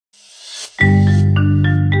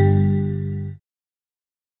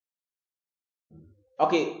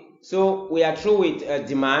Okay, so we are through with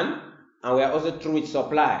demand, and we are also through with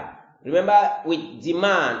supply. Remember, with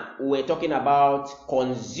demand, we're talking about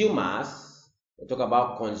consumers. We talk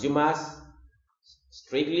about consumers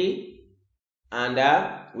strictly, and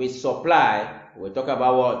with supply, we talk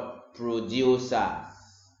about what? Producers.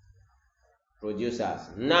 Producers.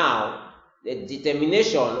 Now, the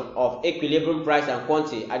determination of equilibrium price and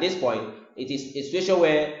quantity at this point, it is a situation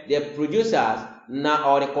where the producers now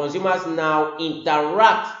or the consumers now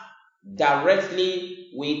interact directly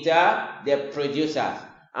with the producers,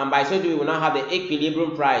 and by so doing we will now have the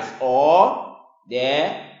equilibrium price or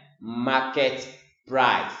the market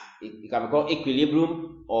price. It can be called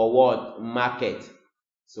equilibrium or what? Market.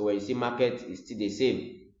 So when you see market, it's still the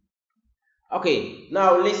same. Okay,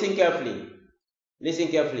 now listen carefully. Listen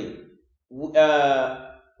carefully.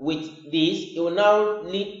 With this, it will now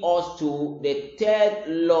lead us to the third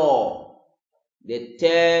law. The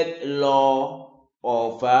third law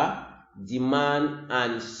of demand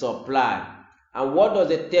and supply. And what does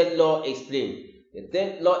the third law explain? The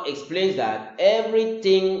third law explains that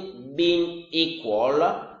everything being equal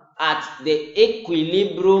at the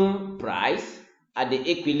equilibrium price,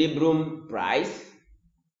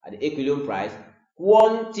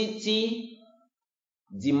 quantity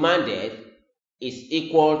demanded is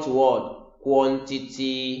equal to what?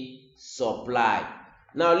 Quantity supplied.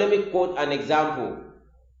 Now let me quote an example.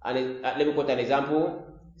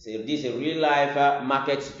 So this is a real life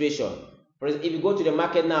market situation. For example, if you go to the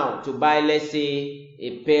market now to buy, let's say,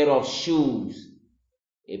 a pair of shoes.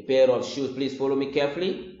 Please follow me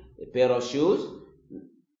carefully. A pair of shoes.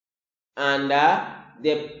 And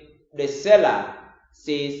the seller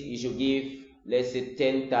says you should give, let's say,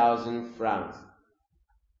 10,000 francs.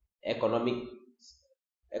 Economics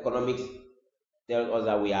tells us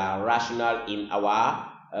that we are rational in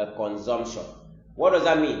our consumption. What does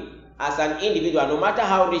that mean? As an individual, no matter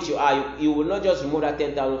how rich you are, you will not just remove that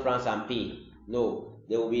 10,000 francs and pay. No,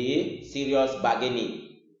 there will be serious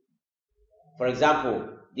bargaining. For example,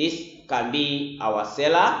 this can be our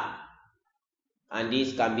seller, and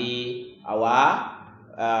this can be our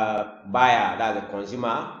buyer, that's the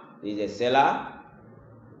consumer. This is the seller,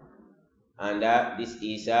 and this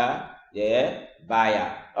is the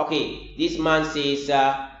buyer. Okay, this man says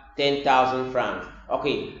 10,000 francs.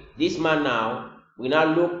 Okay, this man now, we now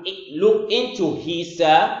look into his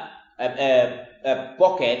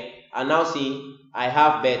pocket and now see I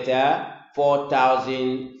have better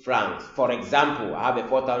 4,000 francs. For example, I have a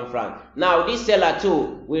 4,000 francs. Now this seller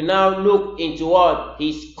too will now look into what?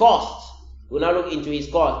 His cost. Will now look into his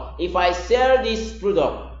cost. If I sell this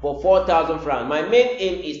product for 4,000 francs, my main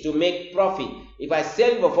aim is to make profit. If I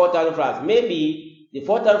sell it for 4,000 francs, maybe the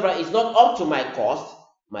 4,000 francs is not up to my cost,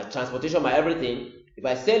 my transportation, my everything. If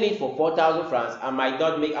I sell it for 4,000 francs, I might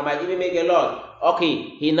even make a loss.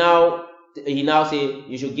 Okay, he now say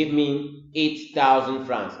you should give me 8,000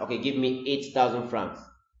 francs. Okay, give me 8,000 francs.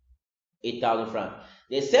 8,000 francs.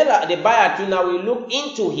 The buyer too now will look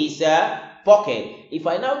into his pocket. If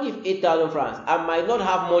I now give 8,000 francs, I might not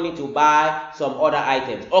have money to buy some other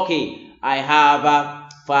items. Okay, I have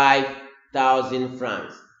 5,000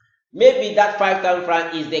 francs. Maybe that 5,000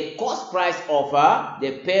 francs is the cost price of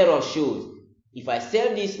the pair of shoes. If I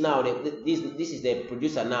sell this now, this is the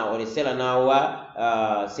producer now, or the seller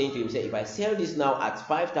now saying to himself, if I sell this now at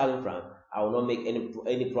 5,000 francs, I will not make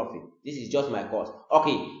any profit. This is just my cost.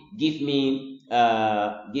 Okay, give me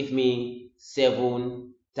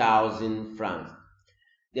 7,000 francs.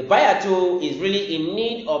 The buyer too is really in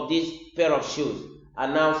need of this pair of shoes,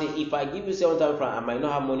 and now say, if I give you 7,000 francs, I might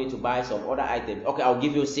not have money to buy some other items. Okay, I'll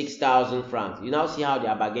give you 6,000 francs. You now see how they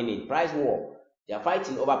are bargaining. Price war. They are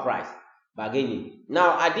fighting over price. Bargaining.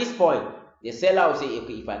 Now at this point, the seller will say,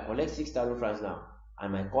 okay, if I collect 6,000 francs now,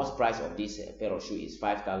 and my cost price of this pair of shoes is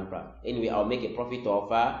 5,000 francs, anyway, I'll make a profit of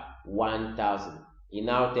 1,000. He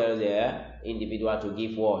now tells the individual to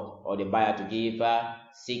give what? Or the buyer to give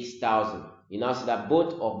 6,000. You now see that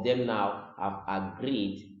both of them now have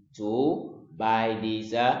agreed to buy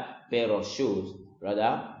this pair of shoes.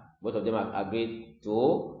 Rather, both of them have agreed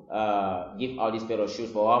to give out this pair of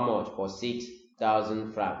shoes for how much? For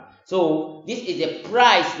 6,000 francs. So this is the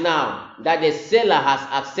price now that the seller has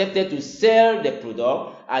accepted to sell the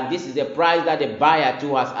product, and this is the price that the buyer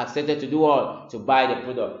too has accepted to do what? To buy the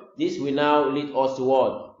product. This will now lead us to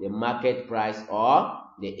what? The market price or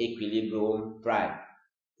the equilibrium price.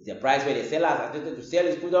 It's the price where the seller has accepted to sell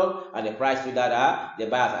his product, and the price to that the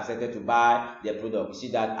buyer has accepted to buy the product. You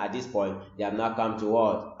see that at this point they have now come to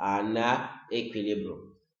what? An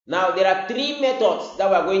equilibrium. Now there are three methods that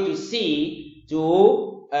we are going to see to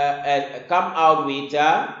come out with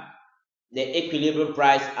the equilibrium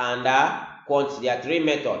price and quantity. There are three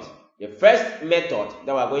methods. The first method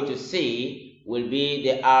that we are going to see will be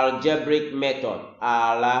the algebraic method.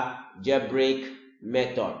 Algebraic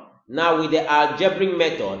method. Now with the algebraic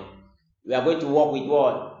method, we are going to work with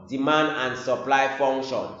what? Demand and supply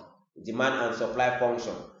function. Demand and supply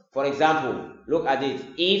function. For example, look at it.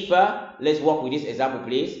 If, let's work with this example,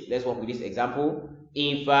 please. Let's work with this example.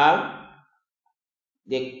 If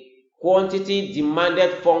the quantity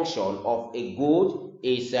demanded function of a good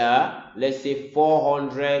is, let's say,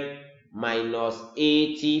 400 minus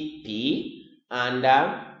 80p, and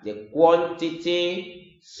the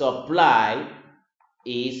quantity supply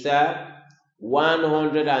is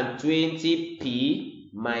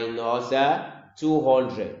 120p minus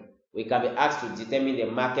 200. We can be asked to determine the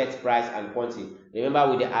market price and quantity. Remember,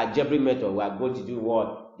 with the algebraic method, we are going to do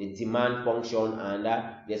what? The demand function and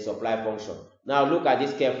the supply function. Now look at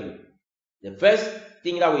this carefully. The first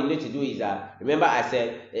thing that we need to do is that, remember I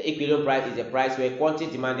said the equilibrium price is a price where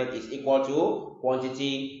quantity demanded is equal to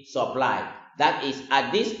quantity supplied. That is,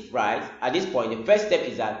 at this price, at this point, the first step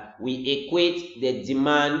is that we equate the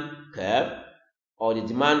demand curve or the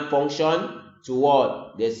demand function to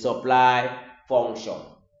what? The supply function.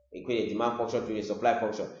 Equate the demand function to the supply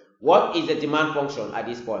function. What is the demand function at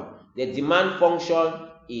this point? The demand function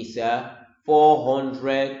is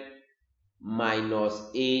 400 minus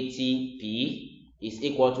 80p is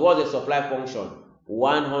equal to, what's the supply function?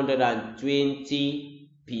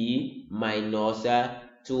 120p minus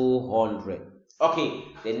 200. Okay,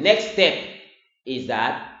 the next step is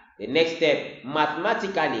that,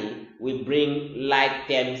 mathematically, we bring like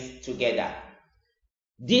terms together.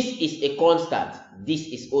 This is a constant. This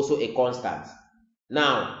is also a constant.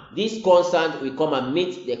 Now, this constant will come and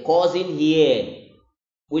meet the cousin here.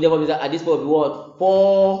 With the formula at this point will be what?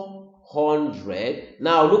 400.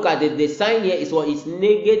 Now, look at the sign here is what? It's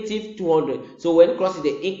negative 200. So, when it crosses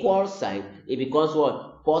the equal sign, it becomes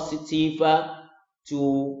what? Positive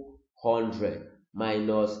 200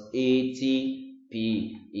 minus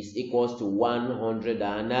 80p is equals to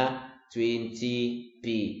 120p.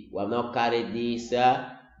 We have now carried this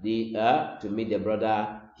to meet the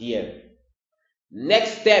brother here.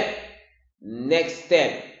 Next step.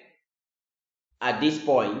 At this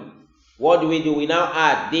point, what do? We now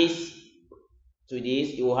add this to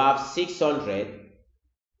this. You will have 600.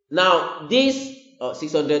 Now this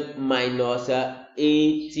 600 minus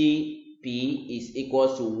 80p is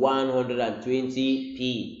equals to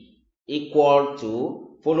 120p, equal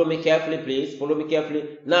to, follow me carefully please, follow me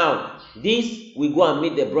carefully. Now this we go and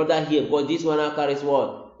meet the brother here, because this one now carries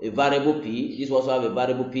what? A variable p. This also have a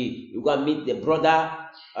variable p. You go and meet the brother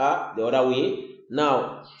the other way.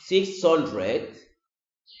 Now 600,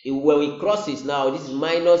 when we cross it now, this is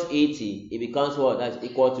minus 80, it becomes what? That's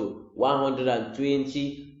equal to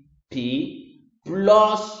 120p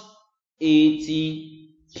plus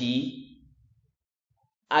 80p.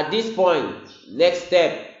 At this point, next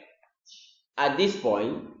step, at this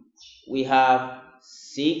point, we have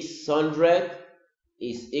 600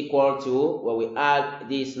 is equal to, when we add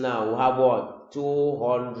this now, we have what?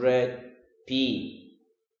 200p.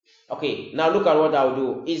 Okay, now look at what I'll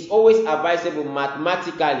do. It's always advisable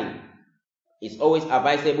mathematically. It's always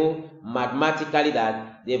advisable mathematically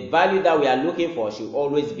that the value that we are looking for should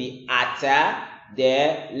always be at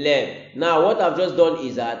the left. Now, what I've just done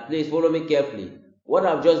is that, please follow me carefully. What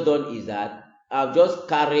I've just done is that I've just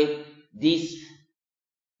carried this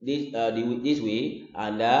way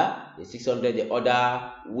and the 600 the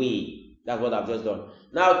other way. That's what I've just done.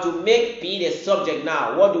 Now, to make P the subject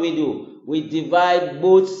now, what do? We divide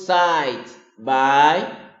both sides by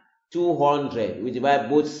 200. We divide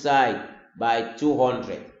both sides by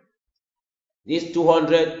 200. This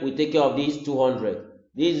 200, we take care of this 200.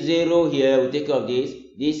 This 0 here, we take care of this.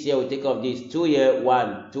 This here, we take care of this. 2 here,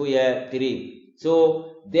 1. 2 here, 3.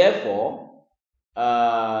 So, therefore,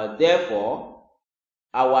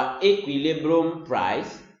 our equilibrium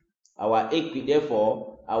price, our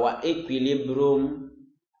equilibrium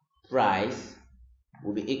price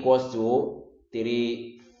will be equals to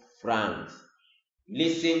 3 francs.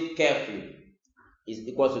 Listen carefully. It's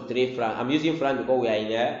equals to 3 francs. I'm using francs because we are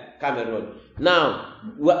in Cameroon. Now,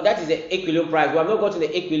 that is the equilibrium price. We have not got to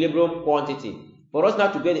the equilibrium quantity. For us now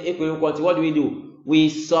to get the equilibrium quantity, what do? We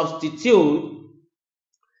substitute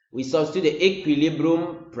the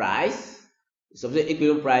equilibrium price.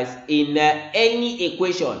 In any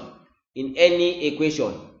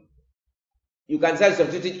equation. You can start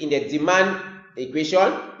substituting in the demand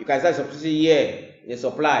equation. You can start substituting here in the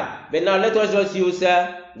supply. But now let us just use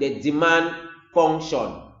the demand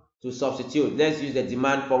function to substitute. Let's use the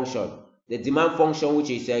demand function. The demand function, which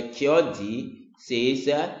is QD, says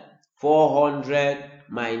 400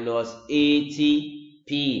 minus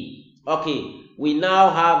 80p. Okay, we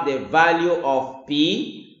now have the value of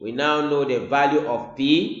p. We now know the value of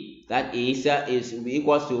p. That is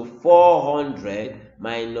equals to 400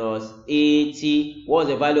 minus 80. What's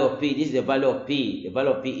the value of p? This is the value of p. The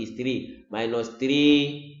value of p is 3 minus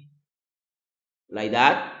 3, like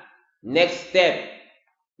that. Next step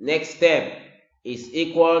is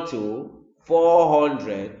equal to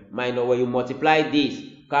 400 minus, when you multiply this,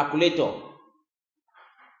 calculator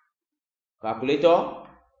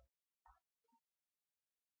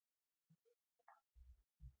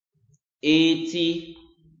 80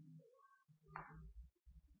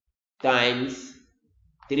 times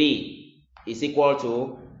 3 is equal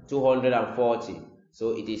to 240.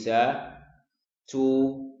 So it is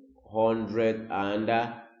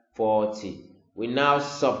 240. We now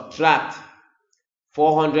subtract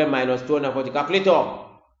 400 minus 240. Calculator.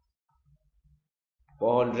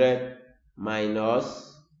 400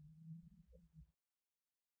 minus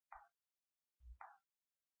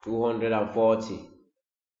 240.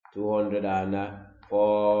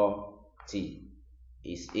 240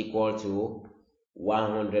 is equal to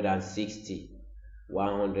 160.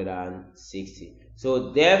 160.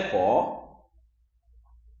 So therefore,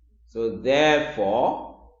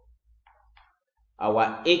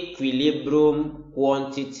 our equilibrium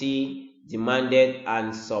quantity demanded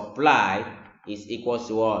and supply is equal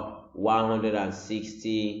to what?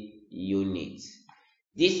 160 units.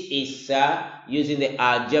 This is using the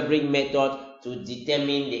algebraic method to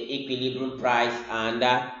determine the equilibrium price and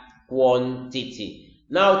quantity.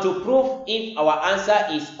 Now, to prove if our answer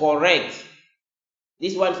is correct,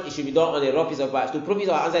 this one it should be done on a raw piece of paper. To prove if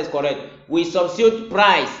our answer is correct, we substitute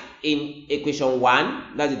price in equation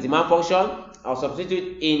 1, that's the demand function. I'll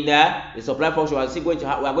substitute in the supply function. We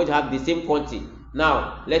are going to have the same quantity.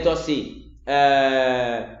 Now, let us see.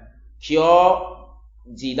 Cure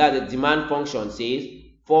G, that the demand function, says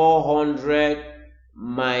 400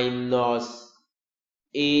 minus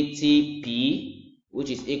 80p, which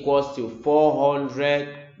is equals to 400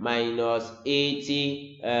 minus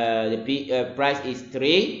 80. The price is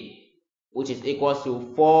 3, which is equals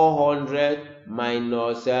to 400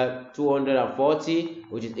 minus 240,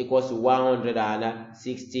 which is equals to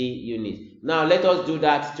 160 units. Now let us do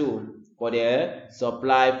that too for the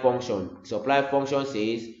supply function. Supply function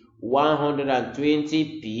says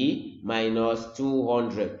 120p minus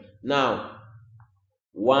 200. Now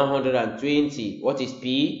 120, what is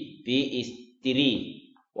p? P is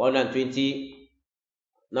 3. 120.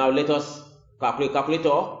 Now let us calculate.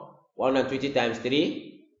 Calculator. 120 times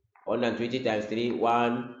 3. 120 times 3.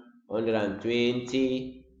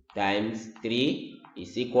 120 times 3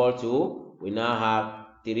 is equal to, we now have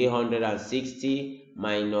 360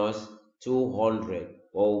 minus 200.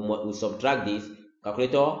 Or we subtract this.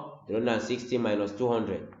 Calculator. 360 minus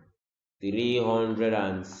 200.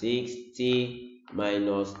 360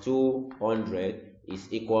 minus 200 is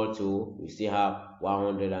equal to, we still have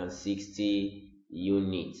 160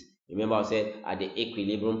 units. Remember I said at the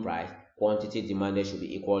equilibrium price, quantity demanded should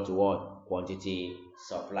be equal to what? Quantity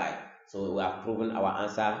supplied. So we have proven our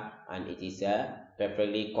answer and it is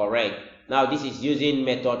perfectly correct. Now this is using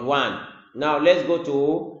method 1. Now let's go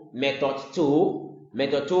to method 2.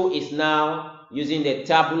 Method 2 is now using the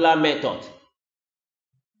tabular method.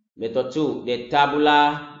 Method 2, the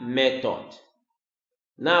tabular method.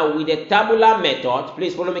 Now with the tabular method,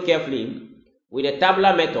 please follow me carefully. With the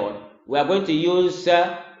tabular method, we are going to use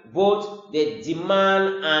both the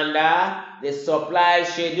demand and the supply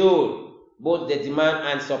schedule. Both the demand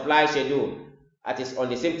and supply schedule. That is, on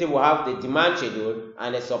the same table we have the demand schedule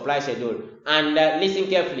and the supply schedule. And listen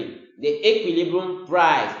carefully. The equilibrium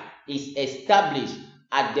price is established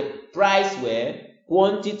at the price where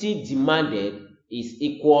quantity demanded is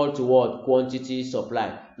equal to what? Quantity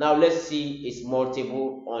supplied. Now let's see a small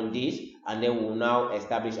table on this, and then we'll now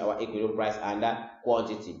establish our equilibrium price and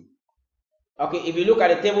quantity. Okay, if you look at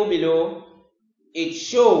the table below, it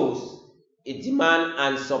shows a demand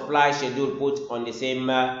and supply schedule put on the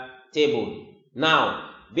same table. Now,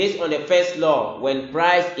 based on the first law, when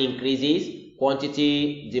price increases,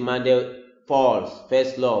 quantity demanded falls.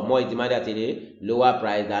 First law, more is demanded at a lower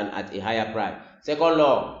price than at a higher price. Second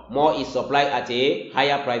law, more is supplied at a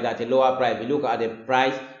higher price than at a lower price. If you look at the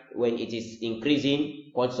price, when it is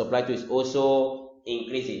increasing, quantity supplied to is also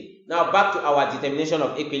increasing. Now back to our determination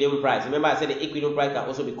of equilibrium price. Remember I said the equilibrium price can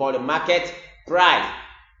also be called the market price.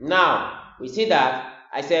 Now we see that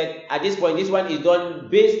I said at this point, this one is done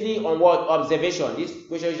basically on what? Observation. This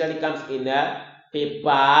question usually comes in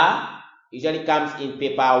paper. Usually comes in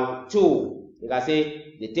paper 2. You can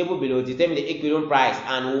say the table below determine the equilibrium price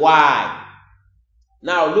and why.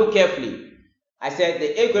 Now look carefully. I said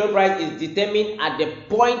the equilibrium price is determined at the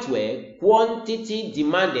point where quantity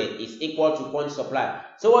demanded is equal to quantity supply.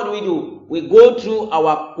 So what do? We go through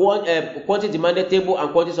our quantity demanded table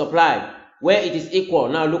and quantity supply where it is equal.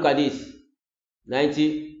 Now look at this.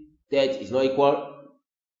 90, 30 is not equal.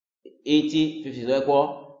 80, 50 is not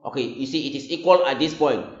equal. Okay, you see it is equal at this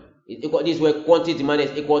point. It's equal. This is where quantity demanded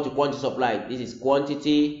is equal to quantity supply. This is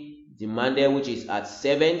quantity demanded, which is at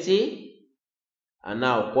 70. And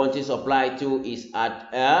now quantity supply too is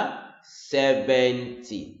at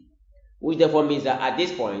 70. Which therefore means that at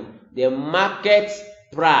this point, the market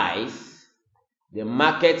price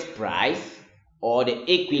or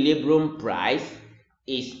the equilibrium price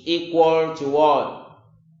is equal to what?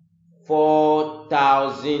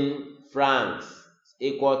 4,000 francs. It's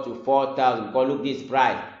equal to 4,000. Because look, this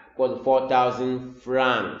price equal to 4,000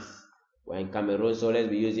 francs. We're in Cameroon, so let's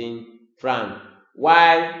be using franc.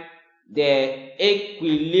 While the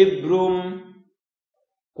equilibrium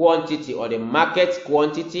quantity or the market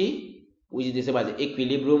quantity, which is the same as the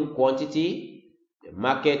equilibrium quantity, the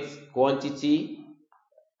market quantity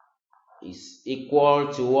is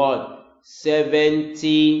equal to what?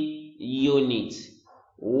 70 units.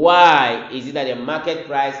 Why is it that the market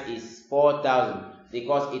price is 4,000?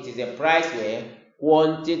 Because it is a price where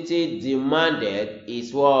quantity demanded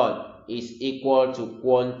is what? Is equal to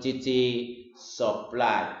quantity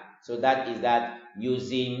supplied. So that is that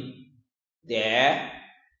using the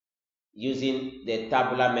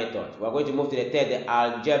tabular method. We are going to move to the third, the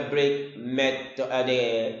algebraic method,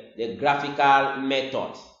 the graphical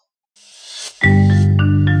method.